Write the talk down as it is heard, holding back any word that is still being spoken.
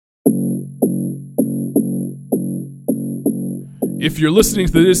If you're listening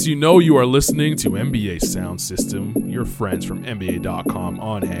to this, you know you are listening to NBA Sound System. Your friends from NBA.com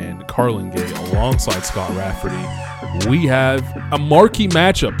on hand, Carlin Gay alongside Scott Rafferty. We have a marquee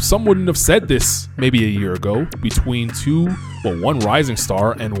matchup. Some wouldn't have said this maybe a year ago between one rising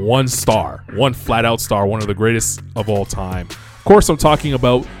star and one star, one flat out star, one of the greatest of all time. Of course, I'm talking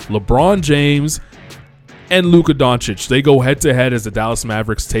about LeBron James and Luka Doncic. They go head to head as the Dallas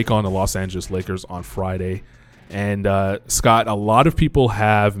Mavericks take on the Los Angeles Lakers on Friday. And Scott, a lot of people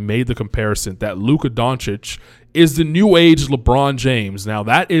have made the comparison that Luka Doncic is the new age LeBron James. Now,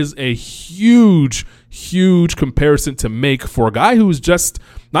 that is a huge, huge comparison to make for a guy who's just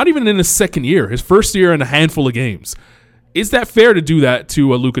not even in his second year, his first year in a handful of games. Is that fair to do that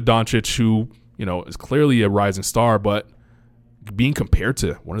to a Luka Doncic who, is clearly a rising star, but being compared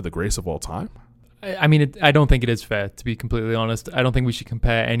to one of the greatest of all time? I mean, I don't think it is fair, to be completely honest. I don't think we should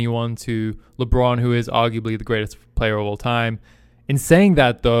compare anyone to LeBron, who is arguably the greatest player of all time. In saying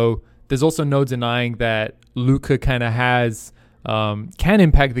that, though, there's also no denying that Luka kind of can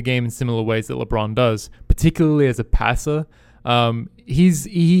impact the game in similar ways that LeBron does, particularly as a passer.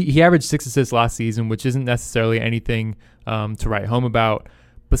 He averaged 6 assists last season, which isn't necessarily anything to write home about.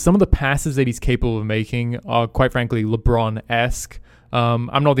 But some of the passes that he's capable of making are, quite frankly, LeBron-esque. I'm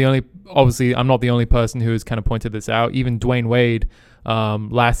not the only person who has kind of pointed this out. Even Dwayne Wade,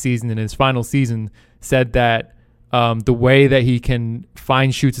 last season in his final season, said that the way that he can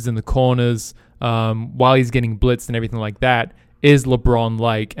find shooters in the corners while he's getting blitzed and everything like that is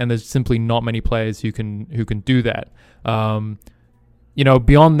LeBron-like, and there's simply not many players who can do that.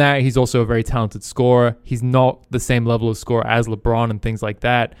 Beyond that, he's also a very talented scorer. He's not the same level of scorer as LeBron and things like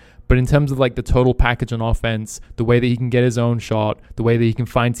that. But in terms of like the total package on offense, the way that he can get his own shot, the way that he can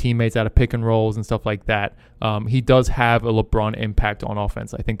find teammates out of pick and rolls and stuff like that, he does have a LeBron impact on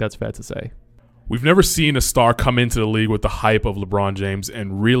offense. I think that's fair to say. We've never seen a star come into the league with the hype of LeBron James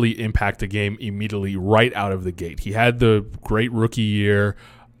and really impact the game immediately right out of the gate. He had the great rookie year.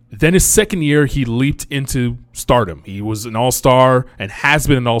 Then his second year, he leaped into stardom. He was an all-star and has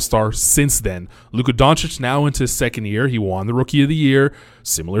been an all-star since then. Luka Doncic now into his second year. He won the Rookie of the Year,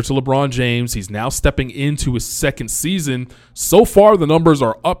 similar to LeBron James. He's now stepping into his second season. So far, the numbers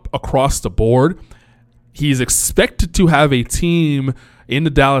are up across the board. He's expected to have a team in the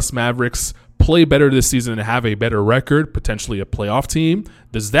Dallas Mavericks play better this season and have a better record, potentially a playoff team.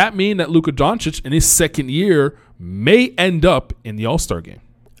 Does that mean that Luka Doncic in his second year may end up in the All-Star game?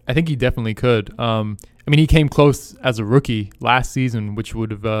 I think he definitely could. He came close as a rookie last season, which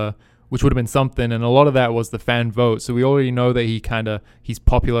would have been something, and a lot of that was the fan vote. So we already know that he's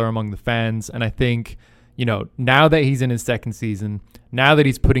popular among the fans, and I think now that he's in his second season, now that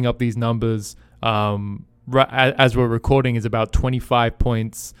he's putting up these numbers, as we're recording, is about 25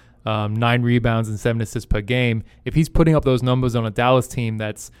 points, 9 rebounds, and 7 assists per game. If he's putting up those numbers on a Dallas team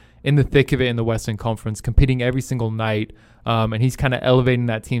that's in the thick of it in the Western Conference, competing every single night, and he's kind of elevating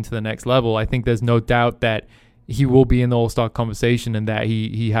that team to the next level, I think there's no doubt that he will be in the All-Star conversation and that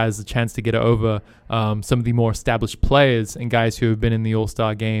he has a chance to get over some of the more established players and guys who have been in the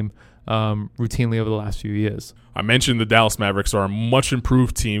All-Star game routinely over the last few years. I mentioned the Dallas Mavericks are a much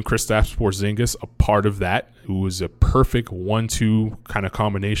improved team. Kristaps Porzingis, a part of that, who was a perfect 1-2 kind of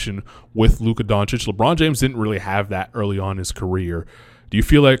combination with Luka Doncic. LeBron James didn't really have that early on in his career. Do you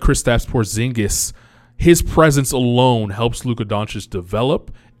feel like Kristaps Porzingis, his presence alone helps Luka Doncic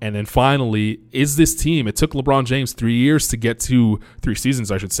develop? And then finally, is this team, it took LeBron James 3 seasons, to get to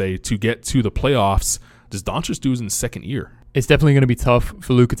the playoffs. Does Doncic do it in the second year? It's definitely going to be tough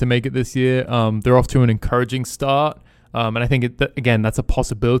for Luka to make it this year. They're off to an encouraging start. And I think, that's a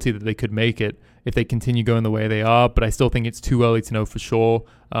possibility that they could make it if they continue going the way they are. But I still think it's too early to know for sure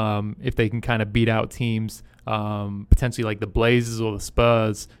if they can kind of beat out teams, potentially like the Blazers or the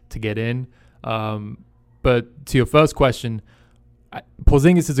Spurs, to get in. But to your first question,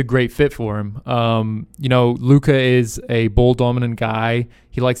 Porzingis is a great fit for him. Luka is a ball-dominant guy.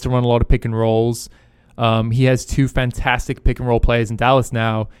 He likes to run a lot of pick and rolls. He has 2 fantastic pick and roll players in Dallas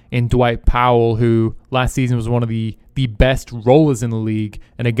now, in Dwight Powell, who last season was one of the best rollers in the league,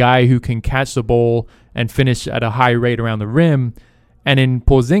 and a guy who can catch the ball and finish at a high rate around the rim. And in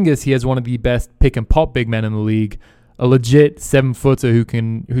Porzingis, he has one of the best pick and pop big men in the league, a legit 7-footer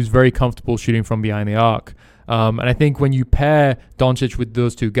who's very comfortable shooting from behind the arc. And I think when you pair Doncic with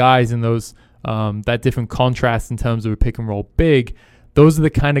those 2 guys and those that different contrast in terms of a pick and roll big, those are the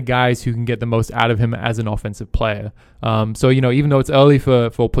kind of guys who can get the most out of him as an offensive player. Even though it's early for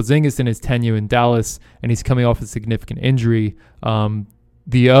Porzingis in his tenure in Dallas and he's coming off a significant injury,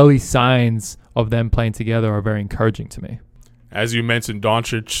 the early signs of them playing together are very encouraging to me. As you mentioned,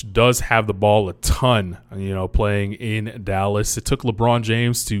 Doncic does have the ball a ton, playing in Dallas. It took LeBron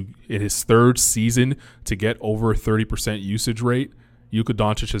James in his third season to get over a 30% usage rate. Luka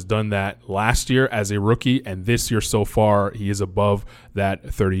Doncic has done that last year as a rookie, and this year so far, he is above that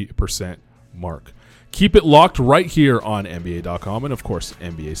 30% mark. Keep it locked right here on NBA.com and, of course,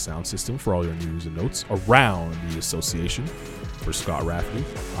 NBA Sound System for all your news and notes around the association. For Scott Rafferty,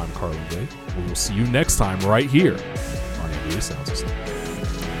 I'm Carlin Day. We will see you next time right here on NBA Sound System.